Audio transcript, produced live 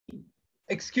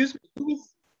Excuse me,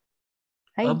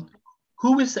 Hey.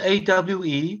 who is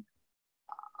AWE?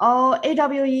 Oh,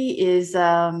 AWE is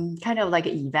kind of like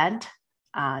an event.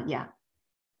 Yeah,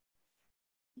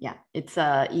 yeah. It's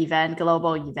a event,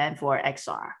 global event for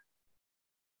XR.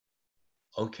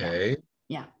 Yeah, Okay.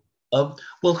 yeah.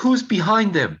 Well, who's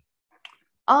behind them?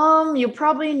 You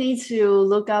probably need to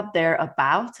look up their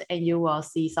about and you will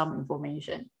see some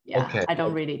information. Yeah, Okay. I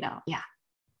don't really know. Yeah.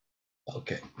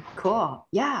 Okay. Cool.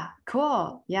 Yeah,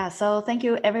 cool. Yeah. So thank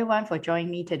you everyone for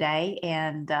joining me today.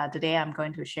 And today I'm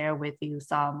going to share with you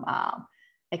some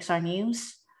XR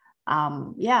news.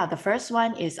 Yeah, the first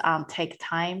one is on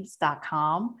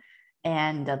taketimes.com.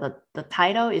 And the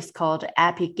title is called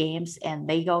Epic Games and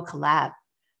Lego Collab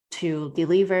to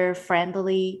deliver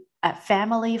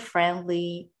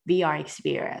family-friendly VR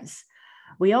experience.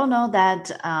 We all know that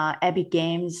Epic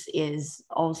Games is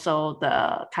also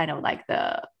the kind of like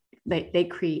they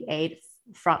create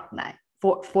Fortnite,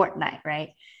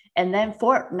 right? And then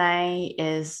Fortnite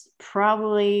is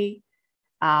probably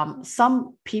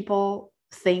some people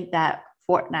think that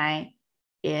Fortnite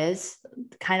is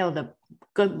kind of the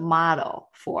good model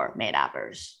for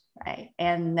metaverse, right?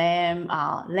 And then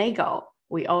Lego,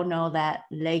 we all know that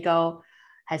Lego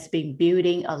has been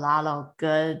building a lot of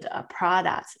good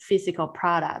products, physical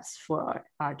products for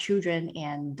our children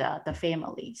and the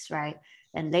families, right?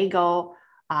 And Lego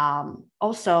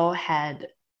also had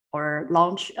or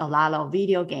launched a lot of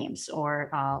video games or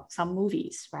some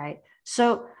movies, right?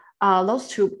 So when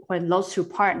those two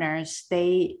partners,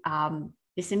 it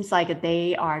seems like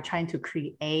they are trying to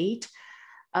create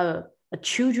a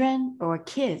children or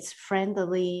kids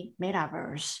friendly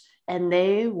metaverse, and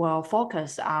they will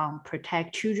focus on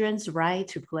protect children's right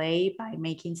to play by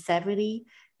making safety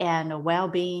and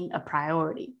well-being a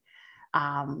priority.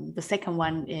 The second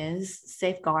one is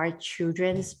safeguard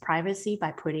children's privacy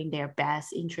by putting their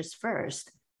best interests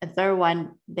first. The third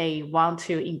one, they want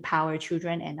to empower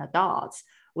children and adults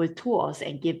with tools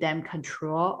and give them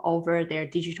control over their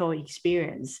digital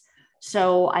experience.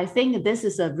 So I think this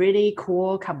is a really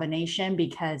cool combination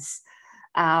because,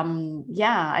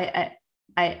 yeah,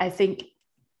 I think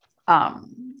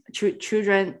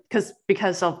children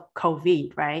because of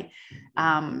COVID, right?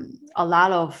 A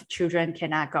lot of children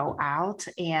cannot go out,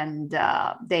 and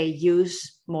they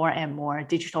use more and more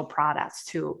digital products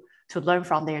to learn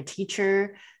from their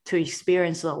teacher, to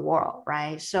experience the world,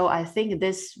 right? So I think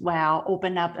this will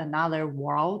open up another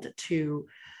world to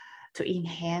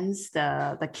enhance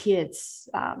the kids'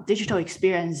 digital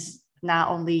experience, not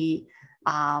only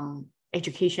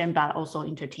education but also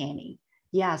entertaining.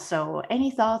 Yeah. So any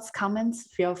thoughts, comments?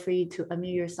 Feel free to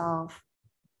unmute yourself.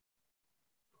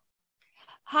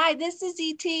 Hi, this is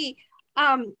ET.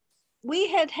 We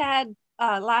had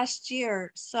last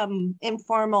year some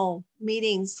informal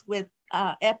meetings with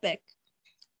Epic,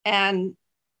 and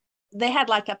they had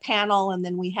like a panel, and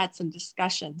then we had some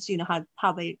discussions. You know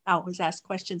how they always ask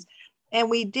questions, and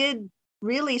we did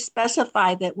really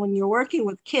specify that when you're working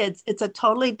with kids, it's a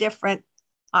totally different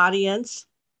audience.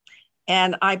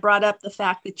 And I brought up the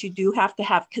fact that you do have to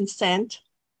have consent,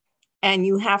 and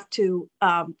you have to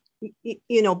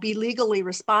be legally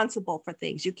responsible for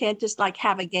things. You can't just like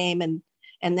have a game and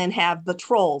then have the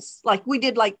trolls like we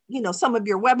did, like some of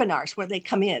your webinars where they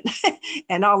come in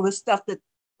and all this stuff that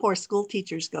poor school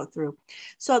teachers go through.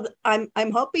 So I'm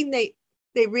hoping they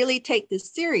really take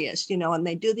this serious, and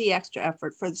they do the extra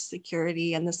effort for the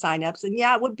security and the signups. And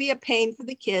yeah, it would be a pain for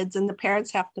the kids, and the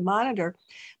parents have to monitor.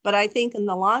 But I think in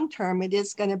the long term, it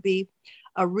is going to be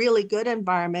a really good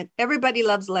environment. Everybody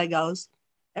loves Legos.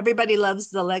 Everybody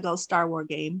loves the Lego Star Wars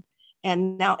game.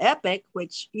 And now Epic,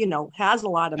 which, has a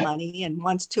lot of money and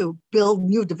wants to build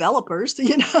new developers,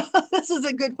 this is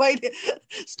a good way to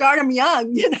start them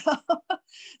young,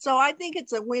 So I think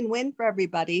it's a win-win for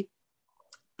everybody.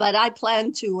 But I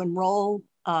plan to enroll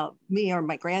me or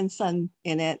my grandson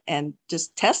in it and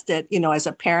just test it, as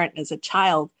a parent, as a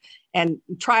child, and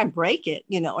try and break it,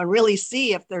 and really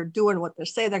see if they're doing what they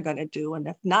say they're going to do. And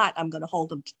if not, I'm going to hold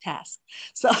them to task.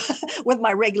 So with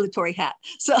my regulatory hat.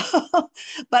 So,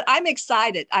 but I'm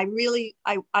excited.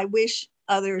 I wish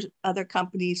other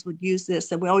companies would use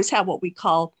this. And we always have what we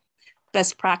call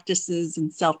best practices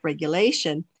and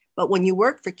self-regulation. But when you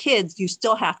work for kids, you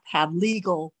still have to have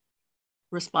legal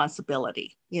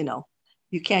responsibility. You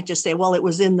can't just say, well, it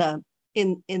was in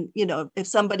if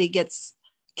somebody gets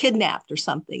kidnapped or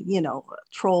something,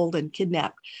 trolled and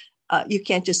kidnapped, you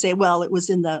can't just say, well, it was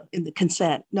in the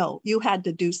consent. No, you had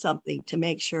to do something to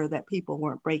make sure that people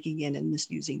weren't breaking in and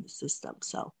misusing the system.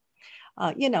 So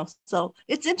so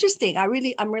it's interesting.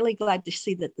 I'm really glad to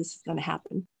see that this is going to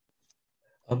happen.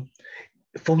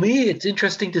 For me, it's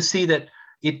interesting to see that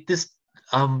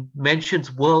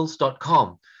mentions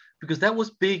worlds.com, because that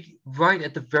was big right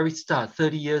at the very start,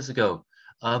 30 years ago,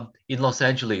 in Los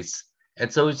Angeles.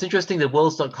 And so it's interesting that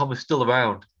worlds.com is still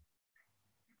around.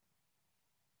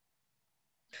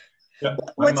 Yeah,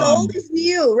 What's old is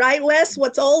new, right, Wes?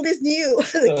 What's old is new.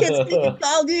 The kids think it's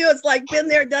all new. It's like been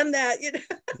there, done that. You know?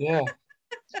 Yeah.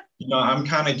 I'm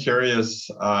kind of curious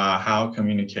how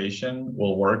communication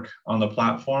will work on the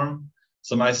platform.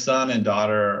 So my son and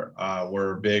daughter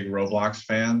were big Roblox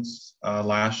fans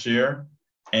last year,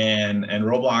 and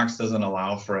Roblox doesn't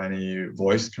allow for any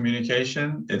voice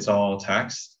communication. It's all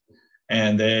text,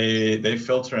 and they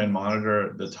filter and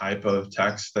monitor the type of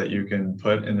text that you can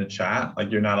put in the chat.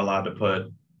 Like, you're not allowed to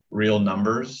put real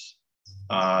numbers,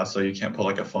 so you can't put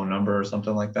like a phone number or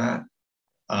something like that.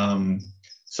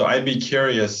 So I'd be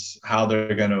curious how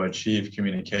they're going to achieve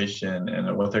communication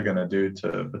and what they're going to do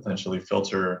to potentially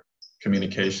filter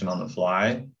communication on the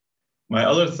fly. My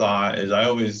other thought is I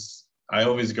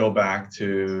always go back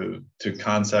to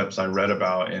concepts I read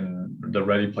about in the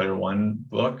Ready Player One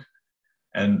book.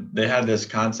 And they had this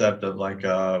concept of like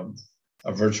a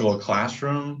virtual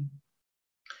classroom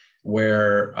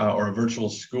where, or a virtual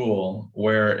school,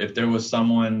 where if there was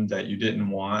someone that you didn't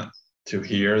want to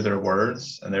hear their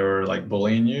words and they were like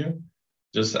bullying you,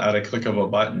 just at a click of a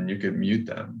button, you could mute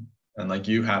them. And like,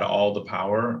 you had all the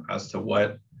power as to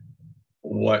what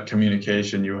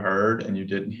communication you heard and you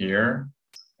didn't hear.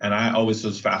 And I always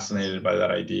was fascinated by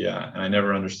that idea. And I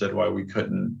never understood why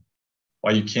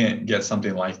you can't get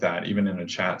something like that, even in a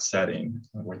chat setting.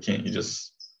 Why can't you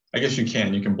just, I guess you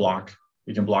can block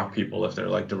people if they're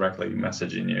like directly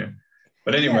messaging you.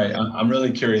 But anyway, yeah. I'm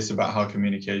really curious about how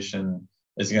communication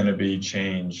is going to be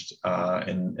changed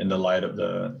in the light of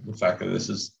the fact that this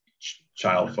is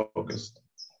child focused.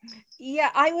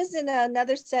 Yeah, I was in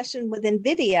another session with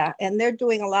NVIDIA, and they're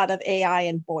doing a lot of AI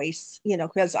and voice,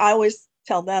 because I always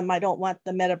tell them I don't want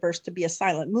the metaverse to be a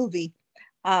silent movie.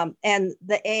 And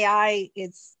the AI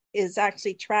is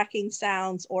actually tracking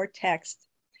sounds or text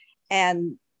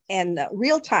and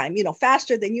real time,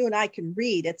 faster than you and I can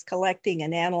read. It's collecting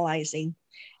and analyzing.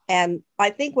 And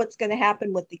I think what's going to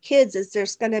happen with the kids is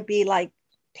there's going to be like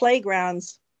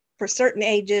playgrounds for certain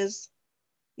ages,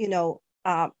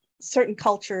 certain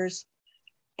cultures,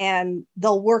 and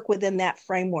they'll work within that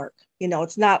framework.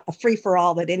 It's not a free for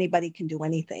all that anybody can do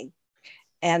anything.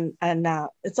 And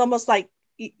it's almost like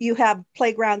you have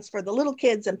playgrounds for the little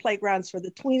kids and playgrounds for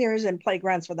the tweeners and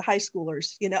playgrounds for the high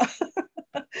schoolers,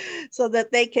 so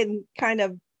that they can kind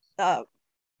of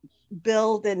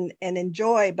build and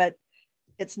enjoy, but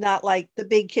it's not like the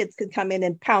big kids could come in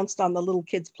and pounce on the little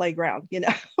kids' playground,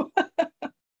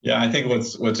 Yeah, I think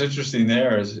what's interesting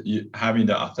there is having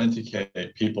to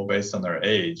authenticate people based on their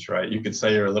age, right? You could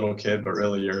say you're a little kid, but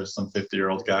really you're some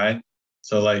 50-year-old guy.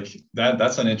 So like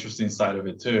that's an interesting side of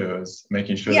it too, is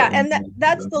making sure. Yeah, and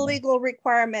that's the legal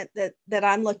requirement that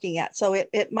I'm looking at. So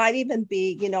it might even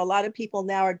be, a lot of people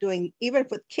now are doing, even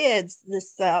with kids,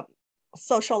 this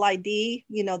social ID,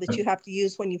 that you have to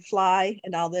use when you fly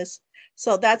and all this.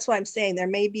 So that's why I'm saying there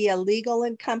may be a legal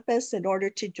encompass. In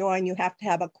order to join, you have to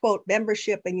have a quote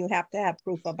membership, and you have to have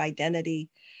proof of identity,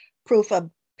 proof of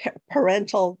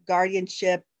parental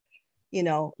guardianship,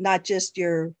 not just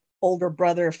your older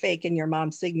brother faking your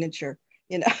mom's signature,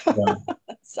 Yeah.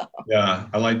 So yeah,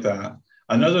 I like that.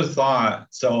 Another thought.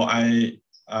 So if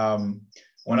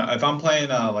I'm playing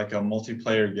like a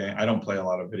multiplayer game, I don't play a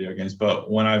lot of video games,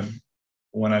 but when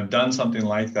I've done something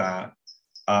like that,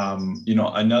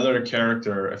 another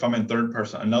character, if I'm in third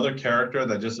person, another character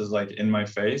that just is like in my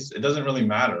face, it doesn't really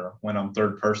matter when I'm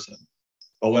third person.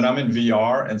 But when I'm in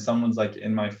VR and someone's like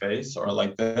in my face or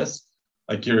like this,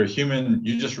 like you're a human,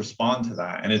 you just respond to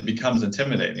that and it becomes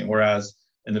intimidating. Whereas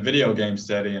in the video game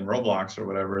setting in Roblox or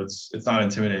whatever, it's not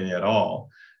intimidating at all.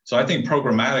 So I think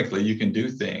programmatically you can do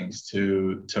things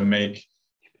to make,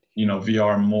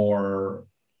 VR more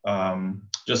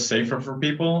just safer for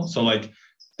people. So like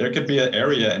there could be an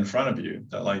area in front of you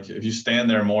that like, if you stand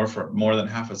there for more than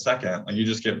half a second, like you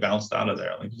just get bounced out of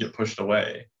there, like you get pushed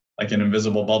away, like an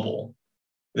invisible bubble.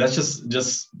 That's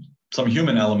just some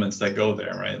human elements that go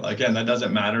there, right? Like, again, that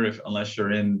doesn't matter unless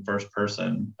you're in first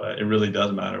person, but it really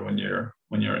does matter when you're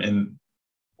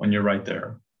right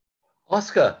there.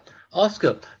 Oscar,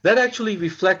 that actually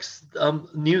reflects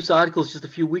news articles just a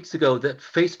few weeks ago that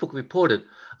Facebook reported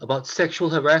about sexual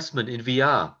harassment in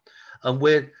VR,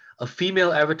 where a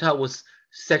female avatar was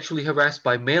sexually harassed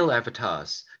by male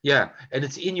avatars. Yeah, and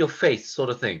it's in your face sort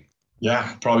of thing.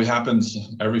 Yeah, it probably happens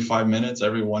every 5 minutes,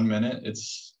 every 1 minute.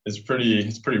 It's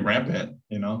pretty rampant,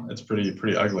 it's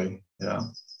pretty ugly. Yeah.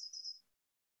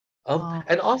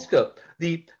 And Oscar,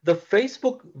 the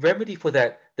Facebook remedy for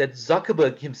that that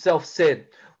Zuckerberg himself said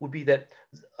would be that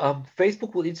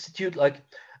Facebook will institute like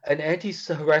an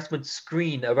anti-harassment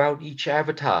screen around each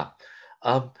avatar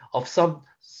of some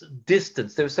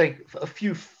distance. They were saying a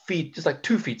few feet, just like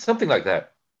 2 feet, something like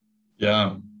that.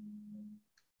 Yeah.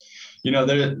 You know,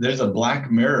 there's a Black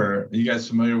Mirror. Are you guys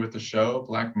familiar with the show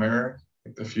Black Mirror?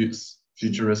 Like the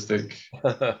futuristic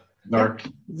dark.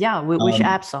 Yeah, which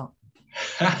episode?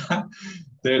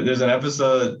 There's an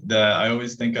episode that I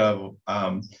always think of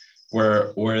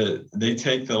where they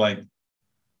take the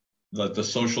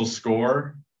social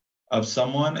score of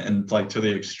someone and like to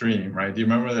the extreme, right? Do you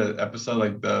remember the episode,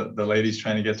 like the lady's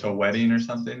trying to get to a wedding or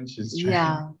something? She's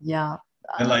trying, yeah.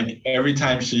 And like every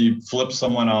time she flips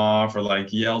someone off or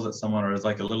like yells at someone or is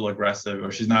like a little aggressive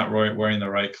or she's not wearing the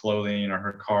right clothing or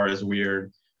her car is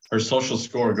weird, her social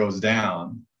score goes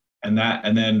down. And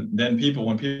then people,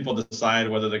 when people decide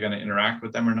whether they're going to interact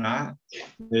with them or not,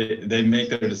 they make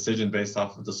their decision based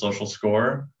off of the social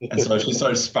score. And so she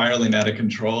starts spiraling out of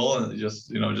control and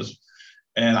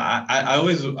and I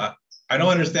always, I don't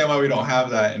understand why we don't have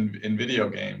that in video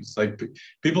games. Like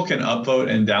people can upvote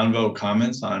and downvote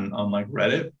comments on like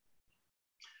Reddit.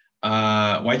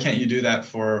 Why can't you do that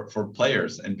for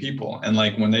players and people? And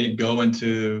like when they go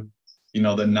into,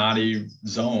 the naughty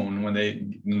zone, when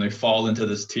they fall into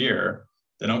this tier,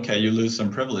 then okay, you lose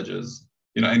some privileges.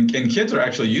 And kids are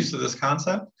actually used to this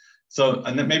concept. So,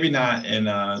 and then maybe not in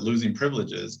losing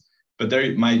privileges, but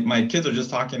my kids are just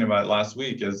talking about it last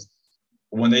week is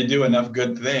when they do enough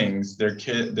good things, their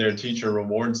teacher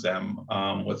rewards them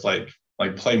with like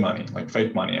play money, like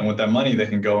fake money. And with that money, they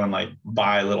can go and like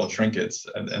buy little trinkets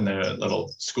in their little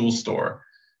school store.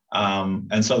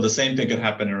 And so the same thing could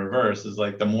happen in reverse, is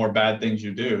like the more bad things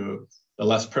you do, the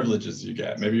less privileges you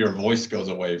get. Maybe your voice goes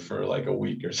away for like a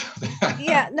week or something.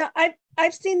 Yeah, no,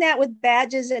 I've seen that with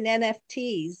badges and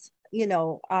NFTs.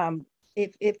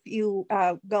 If you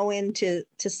go into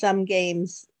some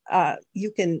games,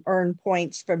 you can earn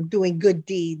points from doing good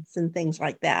deeds and things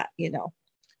like that.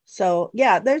 So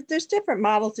yeah, there's different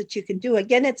models that you can do.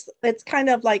 Again, it's kind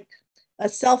of like a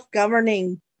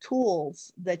self-governing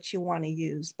tools that you want to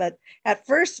use. But at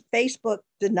first, Facebook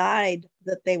denied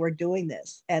that they were doing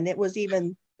this. And it was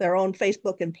even their own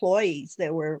Facebook employees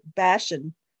that were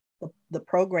bashing the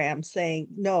program, saying,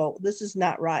 no, this is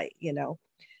not right,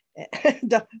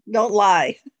 don't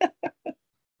lie.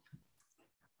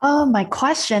 My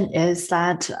question is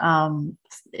that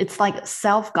it's like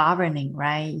self-governing,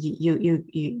 right?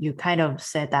 You kind of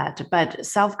said that, but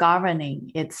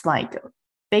self-governing, it's like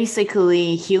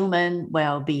basically human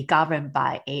will be governed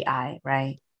by AI,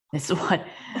 right? It's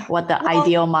what the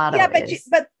ideal model is.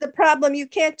 But the problem, you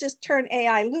can't just turn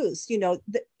AI loose.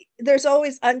 There's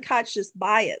always unconscious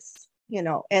bias,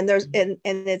 and there's and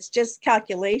it's just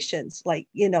calculations. Like,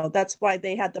 that's why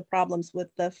they had the problems with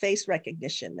the face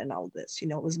recognition and all this.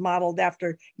 It was modeled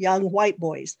after young white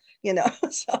boys.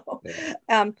 So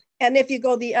and if you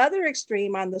go the other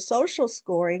extreme on the social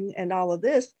scoring and all of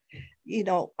this,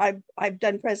 I've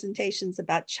done presentations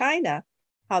about China,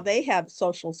 how they have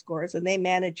social scores and they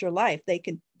manage your life.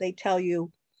 They tell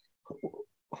you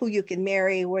who you can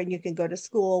marry, where you can go to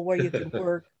school, where you can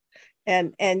work,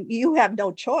 and you have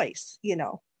no choice,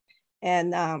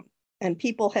 and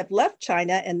people have left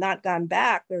China and not gone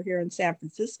back. They're here in San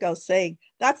Francisco saying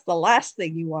that's the last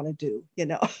thing you want to do,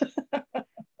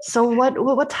 So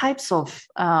what types of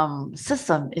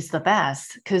system is the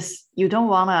best? Because you don't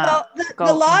want to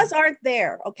the laws aren't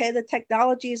there. Okay, the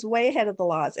technology is way ahead of the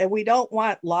laws, and we don't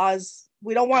want laws.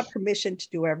 We don't want permission to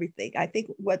do everything. I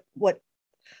think what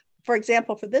for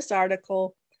example, for this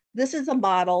article, this is a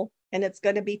model and it's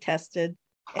going to be tested,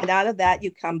 and out of that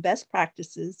you come best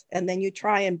practices, and then you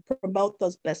try and promote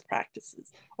those best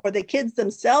practices, or the kids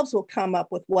themselves will come up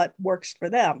with what works for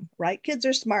them. Right? Kids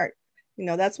are smart.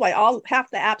 That's why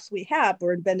half the apps we have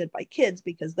were invented by kids,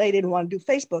 because they didn't want to do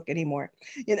Facebook anymore,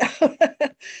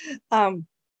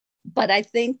 but I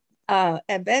think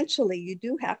eventually you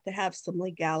do have to have some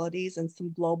legalities and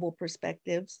some global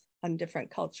perspectives on different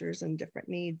cultures and different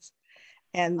needs.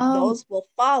 And those will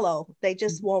follow. They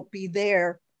just won't be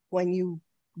there when you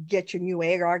get your new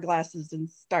AR glasses and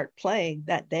start playing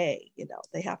that day.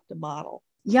 They have to model.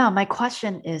 Yeah, my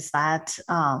question is that,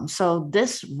 so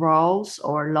this roles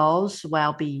or laws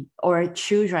will be, or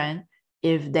children,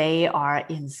 if they are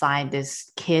inside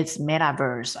this kids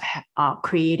metaverse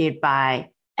created by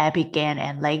Epic Games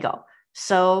and Lego.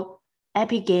 So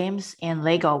Epic Games and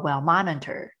Lego will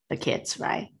monitor the kids,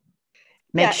 right?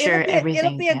 Make sure everything.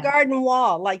 It'll be a garden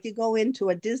wall, like you go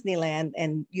into a Disneyland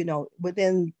and,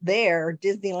 within there,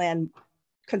 Disneyland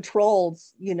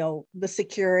controls, the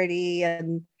security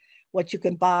and what you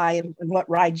can buy and what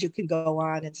rides you can go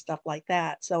on and stuff like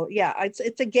that. So yeah,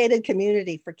 it's a gated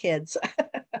community for kids.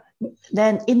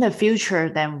 Then in the future,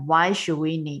 then why should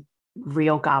we need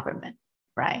real government,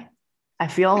 right? I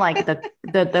feel like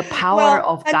the power Well,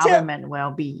 of government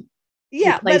will be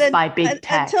yeah, replaced by big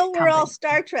tech until we're all companies.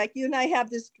 Star Trek, you and I have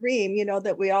this dream,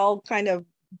 that we all kind of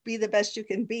be the best you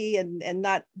can be and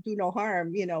not do no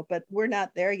harm, but we're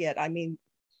not there yet. I mean,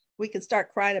 we can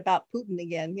start crying about Putin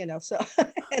again, so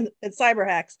and cyber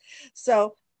hacks.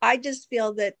 So I just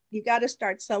feel that you got to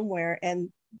start somewhere,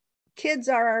 and kids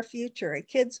are our future.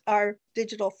 Kids are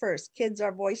digital first. Kids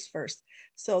are voice first.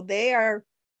 So they are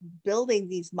building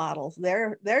these models.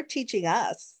 They're teaching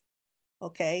us.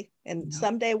 Okay. And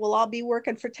someday we'll all be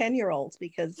working for 10-year-olds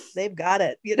because they've got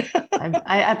it,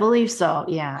 I believe so.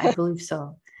 Yeah, I believe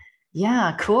so.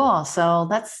 Yeah, cool. So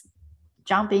let's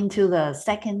jump into the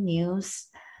second news.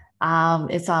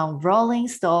 It's on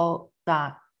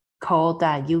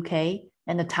rollingstone.co.uk,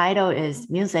 and the title is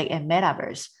Music and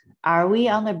Metaverse. Are we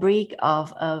on the brink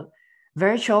of a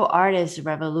virtual artist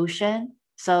revolution?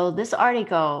 So this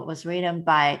article was written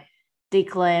by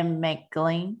Declan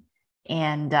McGlynn,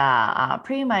 and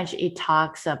pretty much it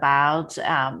talks about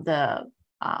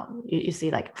you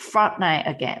see like Fortnite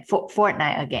again.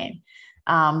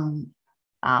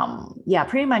 Yeah,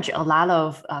 pretty much a lot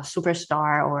of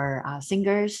superstar or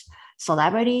singers,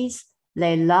 celebrities,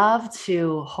 they love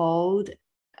to hold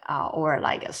or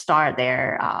like start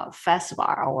their festival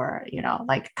or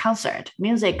like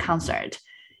music concert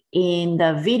in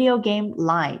the video game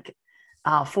like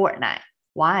Fortnite.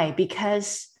 Why?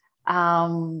 Because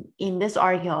in this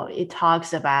article it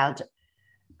talks about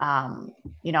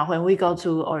when we go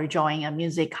to or join a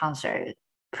music concert,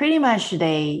 pretty much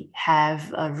they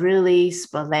have a really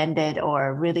splendid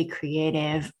or really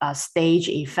creative stage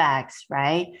effects,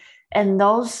 right? And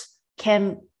those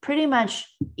can pretty much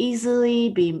easily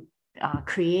be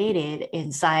created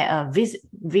inside a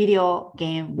video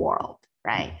game world,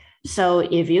 right? So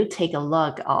if you take a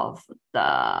look of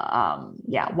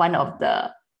the one of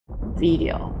the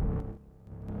video,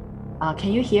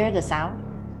 can you hear the sound?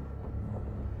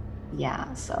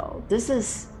 Yeah, so this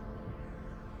is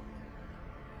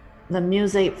the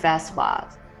music festival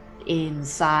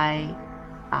inside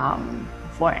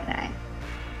Fortnite.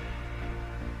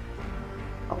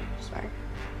 Oh, sorry.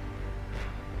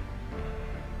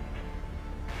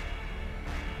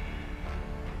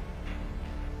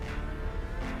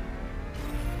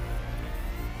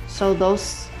 So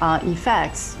those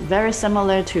effects, very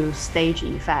similar to stage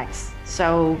effects.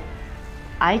 So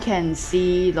I can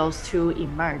see those two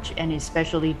emerge, and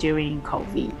especially during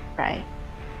COVID, right?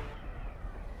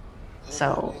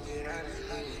 So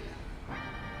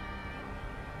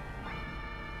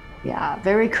yeah,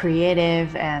 very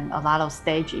creative and a lot of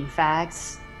stage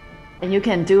effects. And you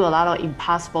can do a lot of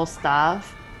impossible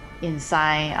stuff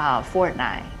inside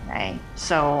Fortnite, right?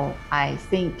 So I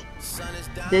think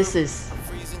this is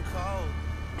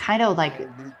kind of like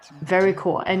very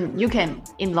cool. And you can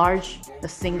enlarge the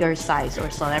singer size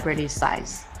or celebrity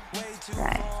size,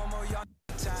 right?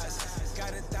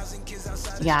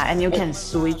 Yeah, and you can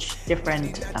switch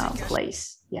different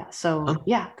place. Yeah, so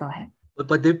yeah, go ahead.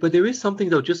 But there is something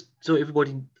though, just so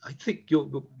everybody, I think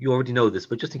you already know this,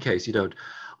 but just in case you don't,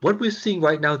 what we're seeing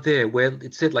right now there, where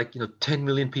it said 10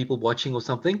 million people watching or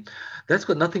something, that's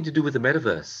got nothing to do with the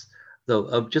metaverse,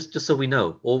 though. Just so we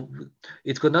know, or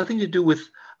it's got nothing to do with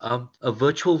a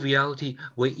virtual reality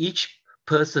where each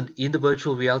person in the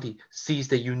virtual reality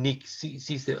sees a unique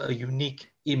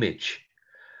image.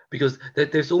 Because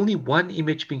there's only one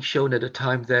image being shown at a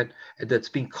time that's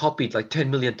being copied like 10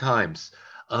 million times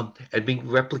and being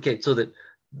replicated so that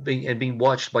being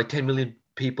watched by 10 million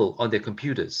people on their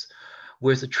computers.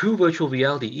 Whereas a true virtual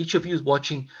reality, each of you is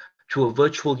watching through a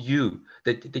virtual you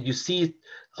that you see.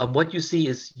 What you see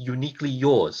is uniquely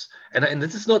yours. And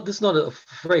this is not a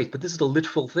phrase, but this is a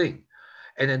literal thing.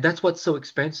 And that's what's so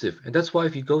expensive. And that's why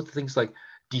if you go to things like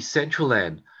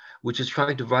Decentraland, which is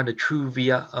trying to run a true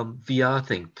VR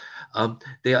thing,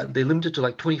 they're limited to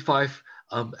like 25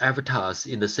 avatars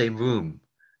in the same room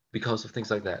because of things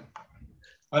like that.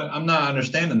 I'm not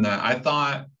understanding that. I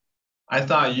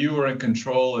thought you were in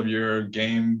control of your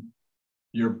game,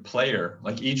 your player.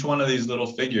 Like each one of these little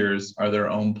figures are their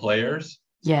own players.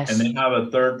 Yes. And they have a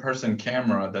third-person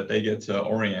camera that they get to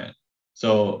orient.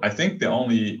 So I think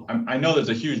I know there's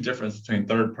a huge difference between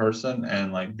third person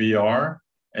and like VR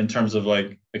in terms of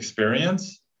like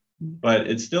experience, but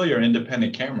it's still your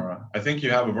independent camera. I think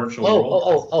you have a virtual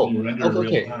world. You render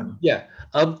okay. Real time. Yeah.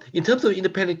 In terms of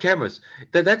independent cameras,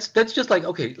 that's just like,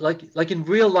 okay, like in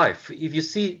real life,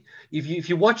 if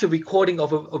you watch a recording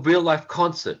of a real life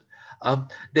concert,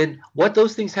 then what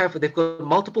those things have, they've got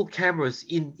multiple cameras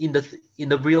in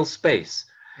the real space,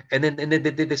 and then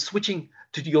they're switching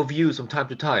to your views from time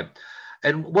to time.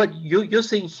 And what you're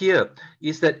seeing here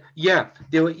is that, yeah,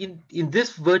 there were in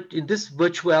this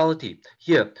virtuality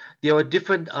here, there are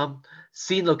different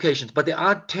scene locations, but there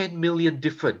aren't 10 million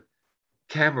different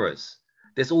cameras.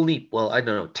 There's only, well, I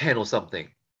don't know, 10 or something.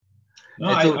 No,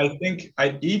 So, I think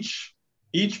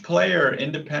each player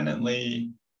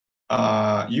independently,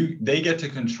 they get to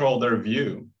control their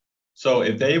view. So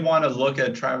if they want to look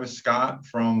at Travis Scott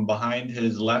from behind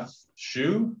his left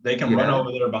shoe, they can run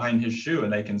over there behind his shoe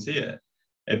and they can see it.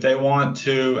 If they want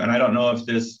to, and I don't know if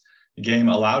this game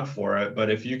allowed for it, but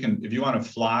if you want to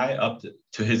fly up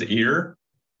to his ear,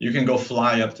 you can go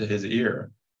fly up to his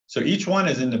ear. So each one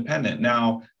is independent.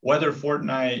 Now, whether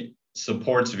Fortnite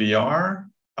supports VR,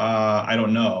 I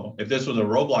don't know. If this was a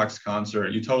Roblox concert,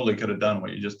 you totally could have done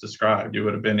what you just described. You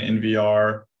would have been in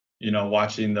VR,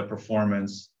 watching the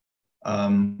performance.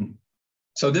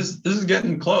 So this is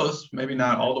getting close, maybe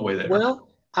not all the way there. Well,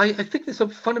 I think there's some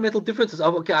fundamental differences.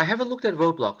 Okay, I haven't looked at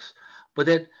Roblox, but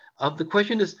then the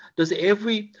question is, does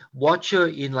every watcher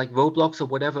in like Roblox or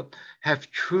whatever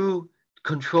have true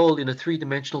control in a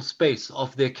three-dimensional space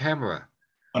of their camera?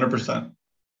 100%.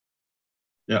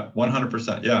 Yeah,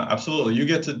 100%. Yeah, absolutely. You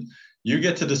get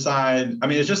to decide. I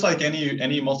mean, it's just like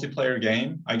any multiplayer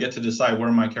game. I get to decide where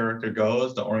my character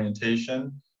goes, the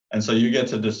orientation, and so you get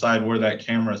to decide where that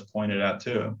camera is pointed at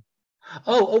too.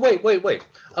 Oh, wait.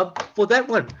 For that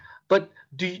one, but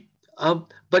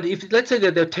but if let's say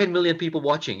that there are 10 million people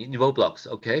watching in Roblox,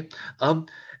 okay, and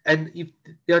if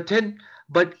there are 10,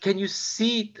 but can you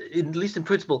see, at least in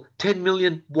principle, 10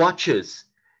 million watchers?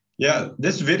 Yeah,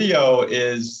 this video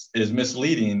is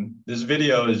misleading. This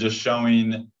video is just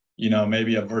showing,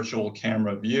 maybe a virtual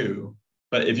camera view.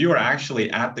 But if you were actually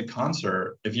at the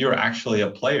concert, if you were actually a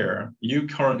player, you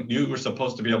were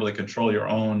supposed to be able to control your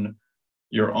own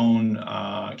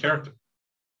character.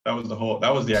 That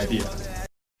was the idea.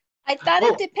 I thought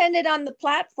it depended on the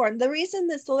platform. The reason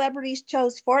the celebrities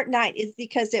chose Fortnite is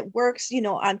because it works,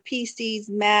 on PCs,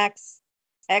 Macs,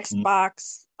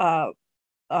 Xbox, et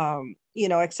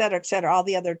cetera, all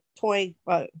the other toy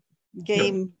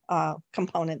game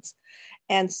components.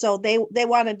 And so they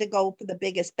wanted to go for the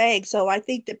biggest bang. So I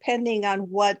think depending on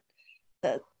what,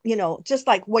 just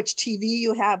like which TV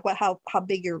you have, how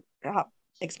big your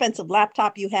expensive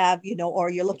laptop you have, or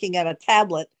you're looking at a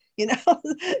tablet,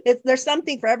 there's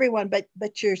something for everyone,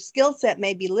 but your skill set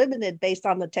may be limited based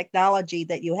on the technology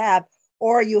that you have,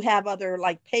 or you have other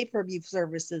like pay-per-view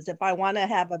services. If I want to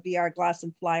have a VR glass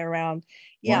and fly around,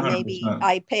 100%. Maybe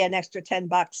I pay an extra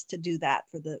 $10 to do that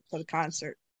for the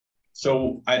concert.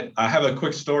 So I have a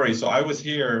quick story. So I was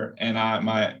here and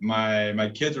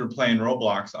my kids were playing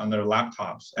Roblox on their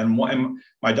laptops, and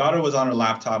my daughter was on her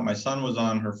laptop, my son was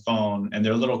on her phone, and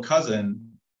their little cousin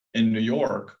in New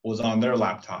York was on their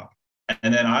laptop.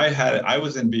 And then I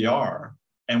was in VR,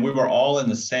 and we were all in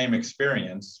the same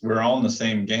experience. We were all in the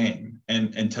same game.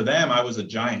 And to them, I was a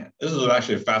giant. This was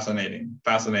actually a fascinating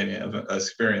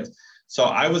experience. So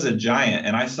I was a giant,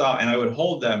 and I would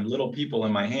hold them, little people,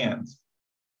 in my hands.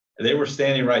 They were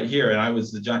standing right here, and I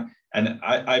was the giant. And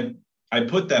I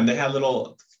put them, they had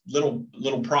little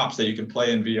props that you could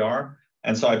play in VR.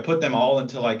 And so I put them all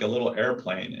into like a little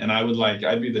airplane, and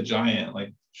I'd be the giant,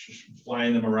 like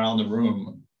flying them around the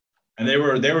room. And they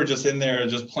were just in there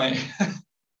just playing.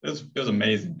 It was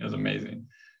amazing. It was amazing.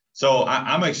 So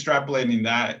I'm extrapolating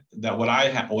that what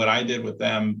I did with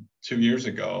them 2 years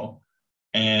ago,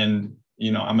 and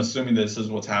I'm assuming this is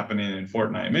what's happening in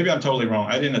Fortnite. Maybe I'm totally wrong.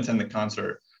 I didn't attend the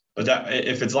concert, but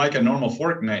if it's like a normal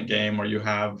Fortnite game where you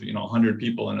have 100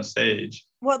 people in a stage.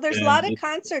 Well, there's a lot of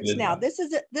concerts now. This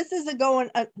is a going.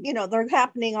 They're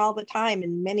happening all the time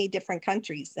in many different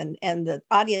countries, and the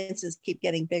audiences keep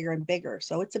getting bigger and bigger.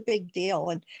 So it's a big deal,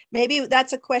 and maybe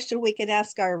that's a question we can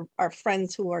ask our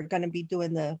friends who are going to be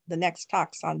doing the next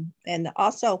talks on, and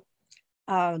also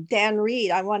Dan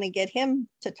Reed. I want to get him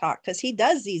to talk because he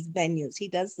does these venues. He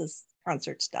does this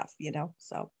concert stuff,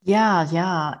 so.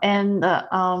 Yeah. And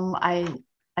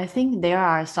I think there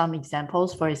are some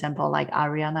examples, for example, like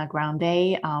Ariana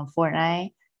Grande,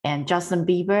 Fortnite, and Justin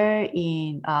Bieber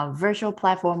in virtual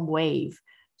platform Wave.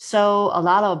 So a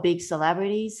lot of big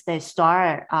celebrities, they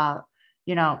start,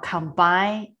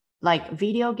 combine like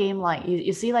video game, like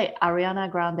you see like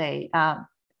Ariana Grande,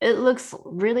 it looks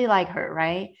really like her,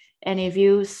 right? And if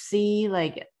you see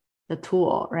like the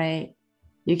tour, right,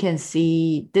 you can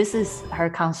see this is her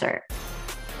concert.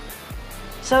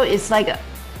 So it's like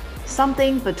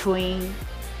something between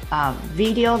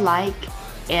video-like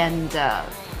and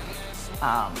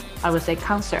I would say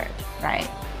concert, right?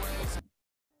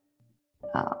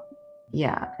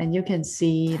 Yeah, and you can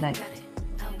see like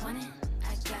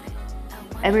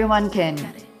everyone can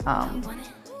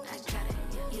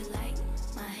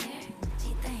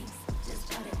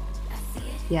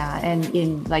yeah, and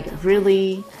in like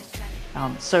really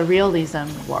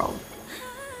surrealism world.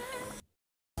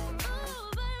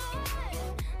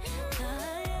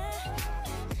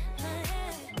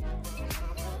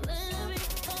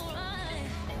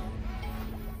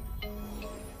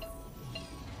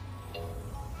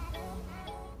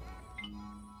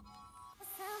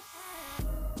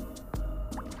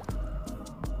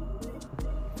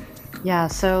 Yeah,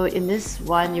 so in this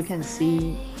one, you can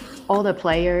see all the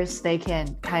players, they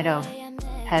can kind of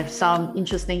have some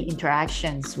interesting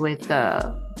interactions with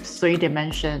the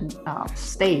three-dimension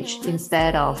stage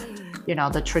instead of, you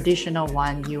know, the traditional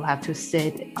one, you have to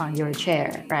sit on your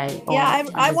chair, right? Yeah,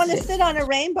 I want to sit on a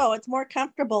rainbow. It's more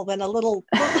comfortable than a little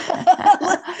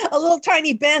a little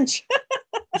tiny bench.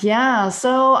 Yeah,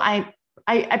 so I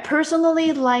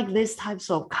personally like these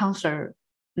types of concert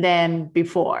than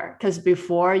before, because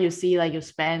before you see like you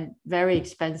spend very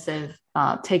expensive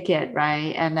ticket,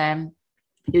 right? And then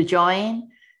you join,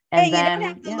 and hey, then you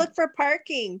don't have to look for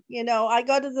parking. You know, I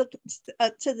go to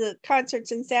the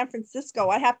concerts in San Francisco.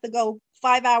 I have to go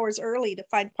 5 hours early to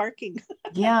find parking.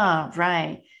 Yeah,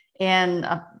 right. And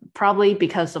probably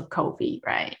because of COVID,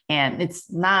 right? And it's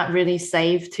not really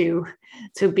safe to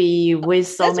be with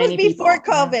so many people. This was before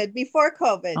COVID. Before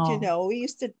COVID, you know, we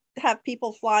used to have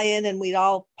people fly in and we'd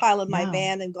all pile in my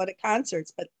van and go to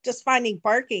concerts, but just finding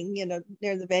parking, you know,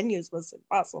 near the venues was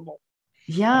impossible.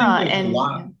 Yeah,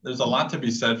 there's a lot to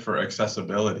be said for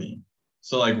accessibility.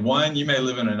 So like one, you may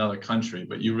live in another country,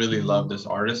 but you really love this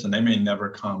artist and they may never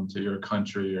come to your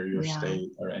country or your state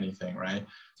or anything, right?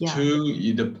 Yeah.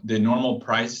 Two, the normal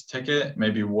price ticket may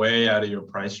be way out of your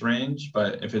price range,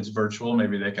 but if it's virtual,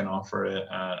 maybe they can offer it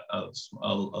at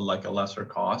like a lesser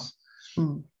cost.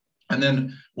 And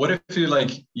then what if you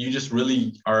just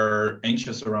really are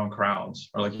anxious around crowds,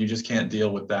 or like you just can't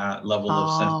deal with that level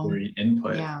of sensory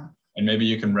input? Yeah. And maybe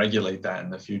you can regulate that in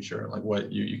the future. Like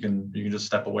what you can just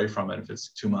step away from it if it's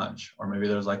too much, or maybe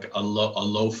there's like a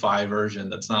lo-fi version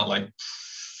that's not like,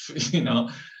 you know.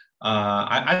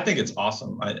 I think it's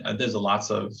awesome. There's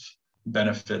lots of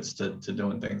benefits to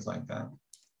doing things like that.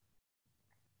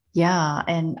 Yeah,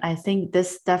 and I think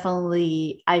this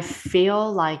definitely, I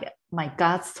feel like my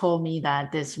guts told me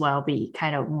that this will be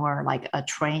kind of more like a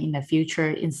trend in the future,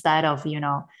 instead of, you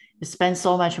know, you spend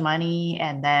so much money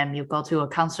and then you go to a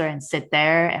concert and sit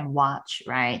there and watch,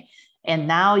 right? And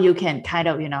now you can kind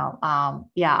of, you know,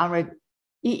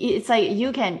 it's like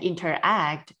you can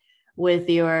interact with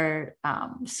your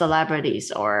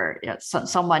celebrities, or, you know,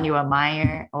 someone you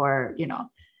admire, or, you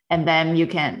know, and then you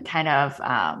can kind of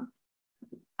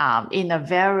in a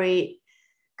very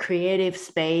creative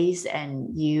space,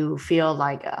 and you feel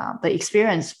like the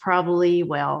experience probably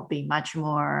will be much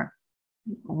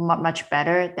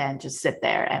better than just sit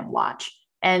there and watch.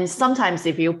 And sometimes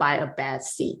if you buy a bad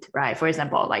seat, right, for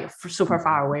example, like super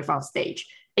far away from stage,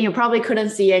 and you probably couldn't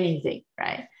see anything,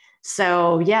 right?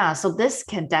 So yeah, so this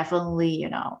can definitely, you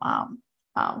know,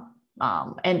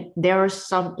 and there is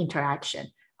some interaction.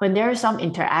 When there are some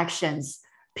interactions,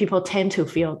 people tend to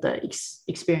feel the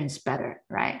experience better,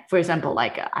 right? For example,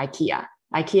 like IKEA.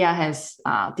 IKEA has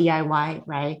DIY,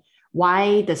 right?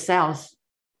 Why the sales?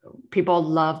 People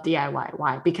love DIY.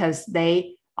 Why? Because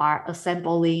they are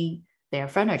assembling their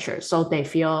furniture, so they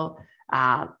feel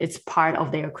it's part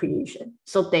of their creation,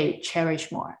 so they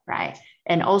cherish more, right?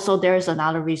 And also, there's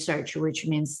another research which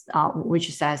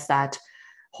says that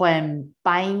when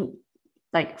buying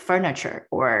like furniture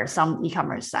or some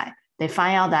e-commerce site, they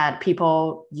find out that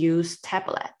people use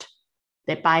tablet,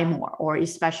 they buy more, or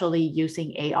especially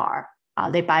using AR,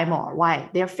 they buy more. Why?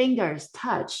 Their fingers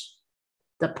touch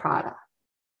the product.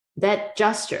 That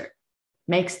gesture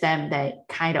makes them, they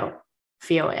kind of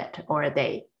feel it, or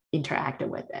they interact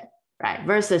with it, right?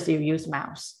 Versus you use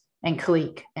mouse and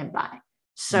click and buy.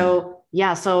 So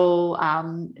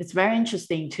it's very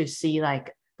interesting to see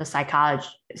like the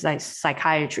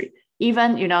psychiatry.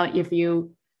 Even, you know, if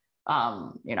you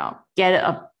you know, get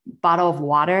a bottle of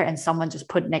water and someone just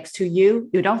put next to you,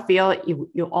 you don't feel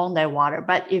you own that water.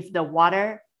 But if the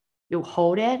water, you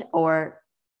hold it, or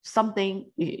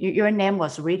something, your name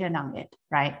was written on it,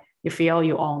 right? You feel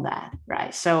you own that,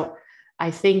 right? So I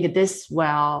think this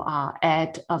will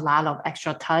add a lot of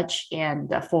extra touch.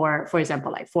 And for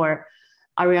example, like for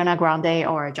Ariana Grande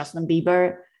or Justin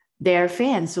Bieber, their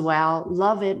fans will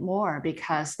love it more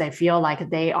because they feel like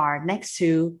they are next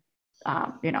to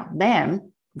you know,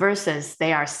 them, versus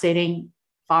they are sitting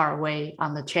far away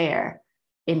on the chair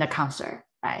in the concert,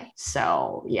 right?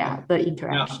 So yeah, the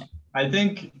interaction.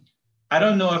 I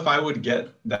don't know if I would get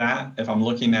that if I'm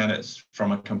looking at it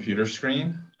from a computer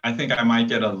screen. I think I might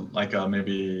get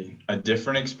maybe a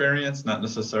different experience, not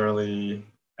necessarily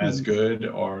as good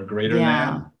or greater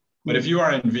than. But if you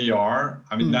are in VR,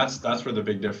 I mean, that's where the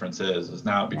big difference is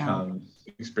now it becomes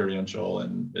experiential,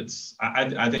 and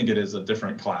I think it is a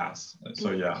different class.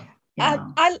 So yeah.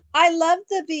 I love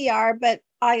the VR, but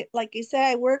like you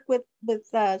say, I work with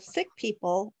sick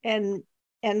people, and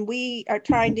we are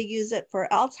trying to use it for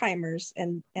Alzheimer's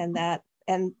and that,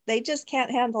 and they just can't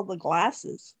handle the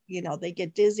glasses. You know, they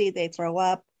get dizzy, they throw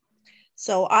up.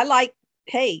 So I like,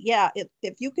 hey, yeah,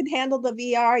 if you can handle the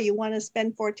VR, you want to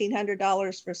spend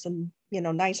 $1,400 for some,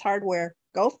 nice hardware,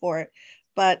 go for it.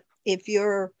 But if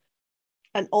you're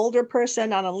an older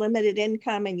person on a limited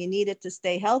income and you need it to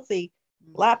stay healthy,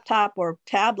 laptop or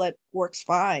tablet works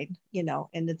fine,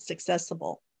 and it's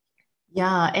accessible.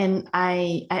 Yeah, and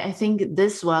I think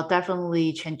this will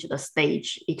definitely change the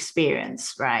stage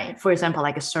experience, right? For example,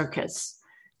 like a circus,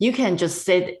 you can just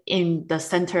sit in the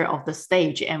center of the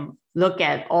stage and look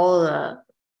at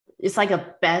it's like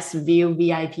a best view,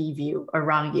 VIP view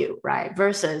around you, right?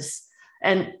 Versus,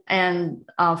 and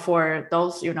for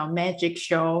those, magic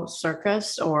show,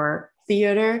 circus or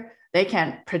theater, they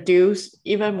can produce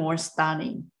even more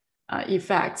stunning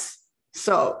effects.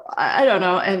 So I don't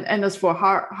know. And as for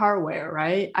hardware,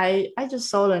 right? I just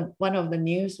saw one of the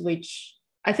news, which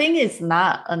I think is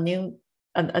not a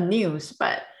news,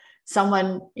 but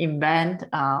someone invent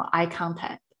eye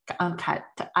contact,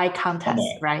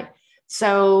 right?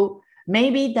 So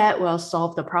maybe that will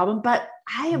solve the problem. But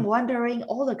I am wondering,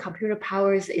 all the computer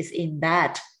powers is in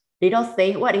that little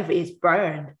thing. What if it's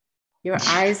burned? Your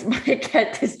eyes might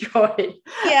get destroyed.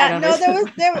 Yeah, no,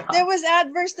 there was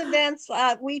adverse events.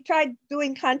 We tried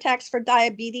doing contacts for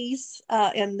diabetes,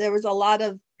 and there was a lot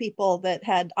of people that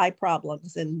had eye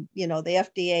problems, and the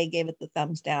FDA gave it the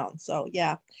thumbs down. So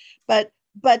yeah, but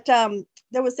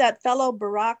there was that fellow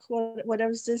Barack,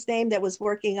 whatever his name, that was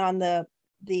working on the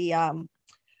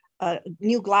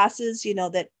new glasses,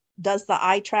 that does the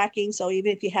eye tracking. So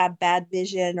even if you have bad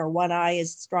vision or one eye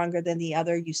is stronger than the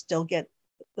other, you still get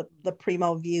the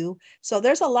primo view. So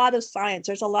there's a lot of science,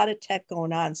 there's a lot of tech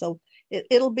going on. So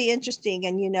it'll be interesting.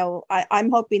 And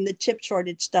I'm hoping the chip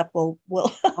shortage stuff will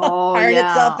iron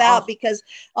itself out, because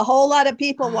a whole lot of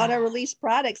people want to release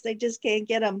products, they just can't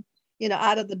get them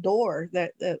out of the door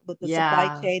with the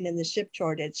supply chain and the chip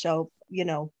shortage. So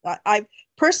I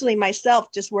personally,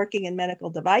 myself, just working in medical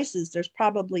devices, there's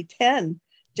probably 10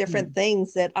 different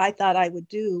things that I thought I would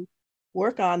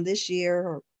work on this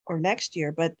year or next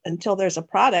year, but until there's a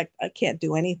product, I can't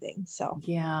do anything. So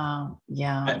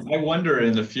I wonder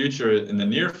in the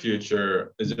near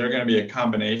future, is there going to be a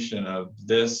combination of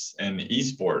this and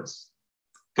esports?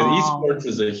 Because esports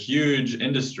is a huge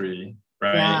industry,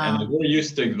 right? And we're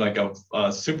used to like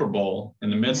a Super Bowl in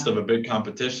the midst of a big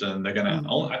competition. They're gonna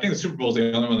I think the Super Bowl is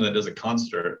the only one that does a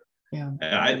concert.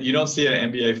 You don't see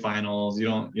an NBA finals. You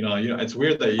don't. It's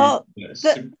weird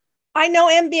that I know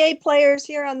NBA players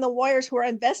here on the Warriors who are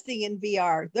investing in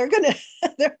VR.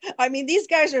 These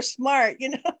guys are smart,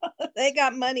 they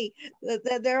got money.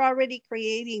 They're already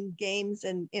creating games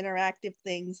and interactive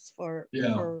things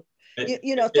to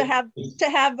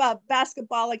have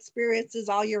basketball experiences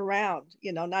all year round,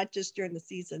 not just during the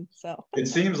season. So it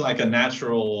seems like a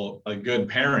good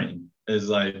pairing is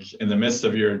like in the midst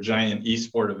of your giant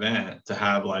esport event to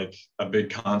have like a big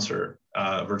concert.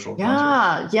 Virtual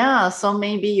concert. So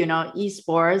maybe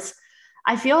esports,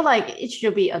 I feel like it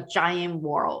should be a giant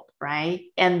world, right?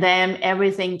 And then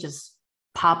everything just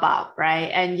pop up, right?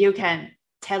 And you can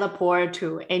teleport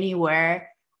to anywhere.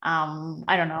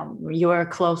 I don't know, you're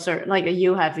closer, like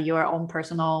you have your own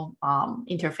personal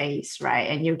interface, right?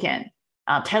 And you can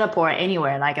teleport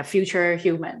anywhere, like a future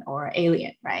human or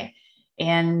alien, right?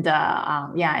 And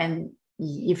and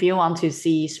if you want to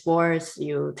see sports,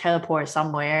 you teleport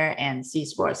somewhere and see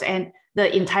sports, and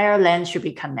the entire land should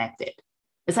be connected.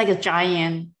 It's like a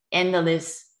giant,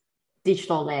 endless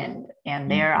digital land,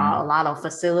 and there are a lot of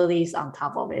facilities on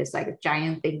top of it. It's like a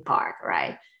giant theme park,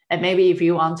 right? And maybe if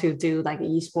you want to do like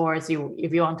esports,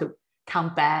 if you want to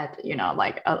combat,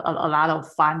 like a lot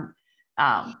of fun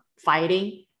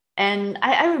fighting. And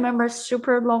I remember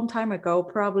super long time ago,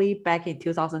 probably back in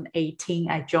 2018,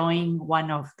 I joined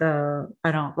one of the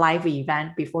live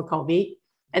event before COVID,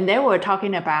 and they were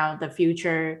talking about the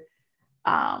future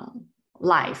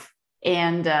life.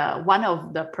 And one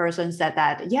of the persons said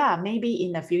that, maybe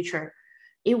in the future,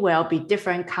 it will be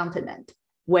different continent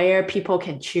where people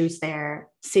can choose their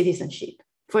citizenship.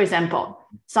 For example,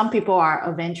 some people are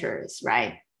adventurers,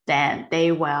 right? Then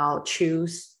they will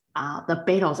choose the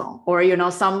battle zone, or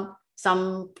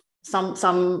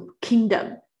some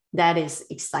kingdom that is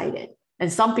excited.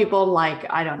 And some people like,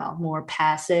 I don't know, more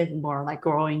passive, more like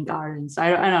growing gardens. I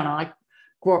don't know, like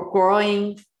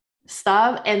growing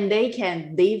stuff, and they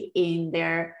can live in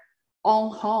their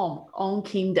own home, own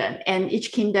kingdom, and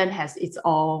each kingdom has its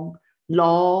own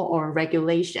law or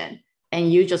regulation,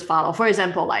 and you just follow. For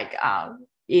example, like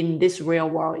in this real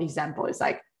world example, it's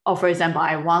like, oh, for example,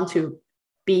 I want to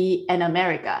be in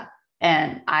America,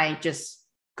 and I just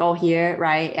go here,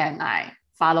 right, and I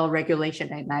follow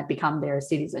regulation, and I become their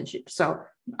citizenship. So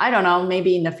I don't know,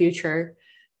 maybe in the future,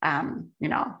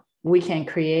 we can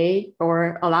create,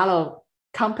 or a lot of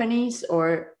companies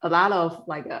or a lot of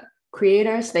like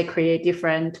creators, they create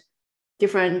different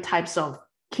types of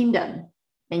kingdom,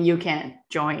 and you can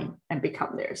join and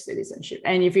become their citizenship.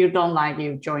 And if you don't like,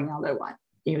 you join other one,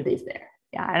 you live there.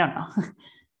 Yeah, I don't know.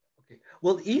 Okay.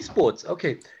 Well, esports.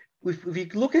 Okay, if you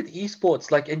look at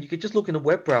esports, like, and you can just look in a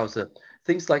web browser,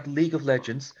 things like League of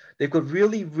Legends, they've got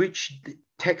really rich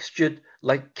textured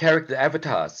like character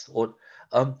avatars, or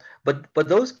but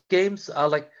those games are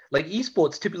like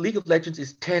esports. Typically, League of Legends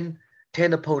is 10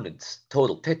 opponents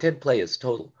total, 10 players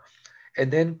total,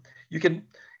 and then you can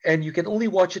only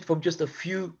watch it from just a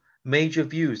few major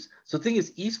views. So the thing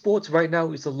is, esports right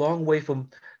now is a long way from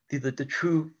the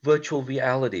true virtual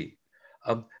reality.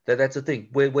 That's the thing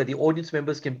where the audience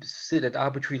members can sit at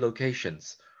arbitrary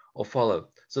locations or follow.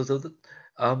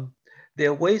 There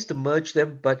are ways to merge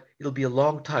them, but it'll be a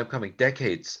long time coming,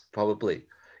 decades probably.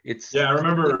 Yeah,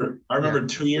 I remember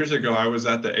 2 years ago, I was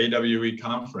at the AWE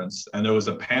conference, and there was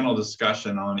a panel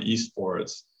discussion on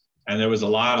esports, and there was a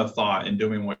lot of thought in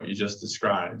doing what you just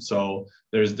described. So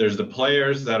there's the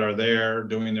players that are there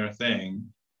doing their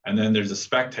thing, and then there's the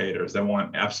spectators that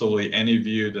want absolutely any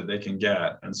view that they can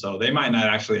get. And so they might not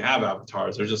actually have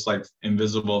avatars. They're just like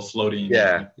invisible floating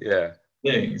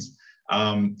things.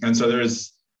 And so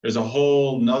there's a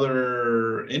whole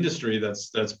nother industry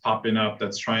that's popping up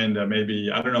that's trying to maybe,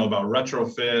 I don't know about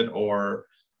retrofit or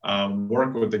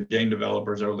work with the game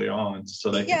developers early on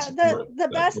so they can support the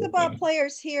basketball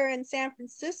players here in San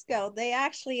Francisco, they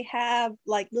actually have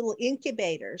like little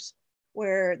incubators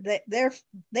where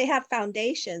they have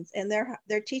foundations, and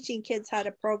they're teaching kids how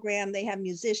to program. They have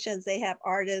musicians, they have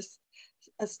artists.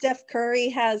 Steph Curry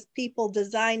has people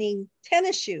designing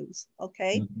tennis shoes,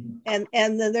 okay? Mm-hmm.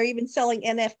 And then they're even selling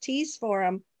NFTs for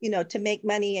them, to make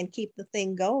money and keep the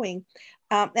thing going.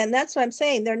 And that's what I'm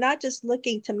saying. They're not just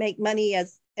looking to make money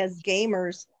as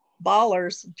gamers,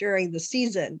 ballers during the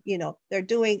season. They're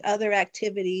doing other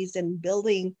activities and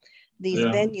building these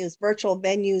venues, virtual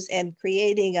venues, and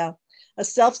creating a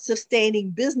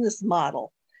self-sustaining business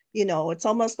model. It's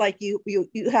almost like you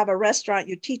have a restaurant,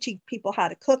 you're teaching people how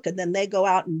to cook, and then they go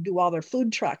out and do all their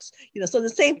food trucks. So the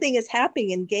same thing is happening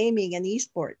in gaming and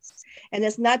esports. And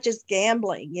it's not just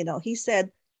gambling. He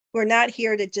said, we're not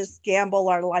here to just gamble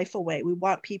our life away. We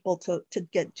want people to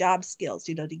get job skills,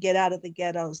 to get out of the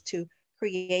ghettos, to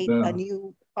create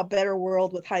a better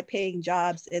world with high paying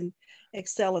jobs and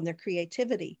excel in their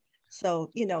creativity.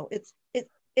 So,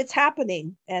 it's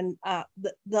happening. And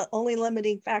the only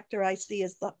limiting factor I see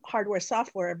is the hardware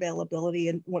software availability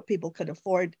and what people could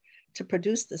afford to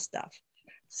produce this stuff.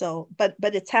 So, but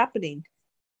it's happening.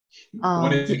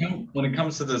 When it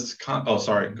comes to this,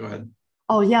 sorry, go ahead.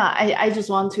 Oh yeah, I just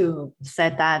want to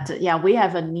say that, we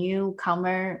have a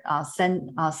newcomer,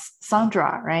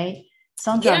 Sandra, right?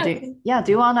 Sandra, do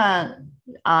you want to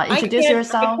introduce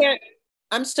yourself?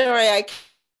 I'm sorry, I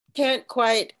can't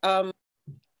quite,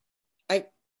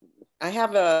 I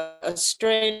have a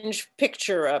strange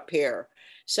picture up here,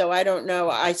 so I don't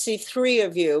know. I see 3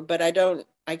 of you, but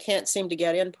I can't seem to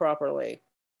get in properly.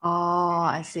 Oh,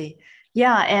 I see.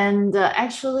 Yeah, and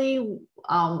actually,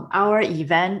 our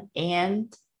event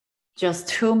ended just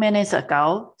 2 minutes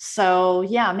ago. So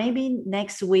yeah, maybe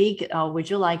next week, would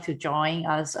you like to join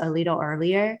us a little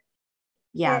earlier?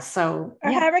 Yeah, or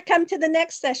have her come to the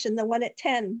next session, the one at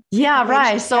 10. Yeah,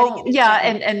 right. So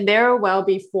and there will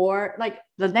be 4, like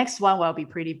the next one will be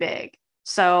pretty big.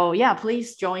 So yeah,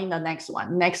 please join the next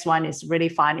one. Next one is really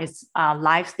fun. It's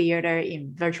live theater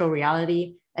in virtual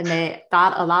reality, and they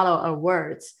got a lot of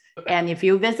awards. And if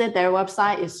you visit their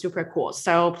website, it's super cool.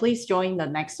 So please join the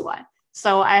next one.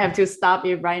 So I have to stop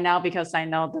it right now because I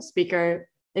know the speaker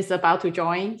is about to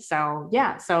join. So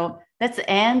yeah, so let's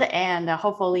end, and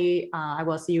hopefully I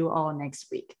will see you all next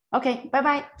week. Okay,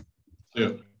 bye-bye.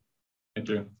 Yeah. Thank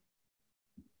you.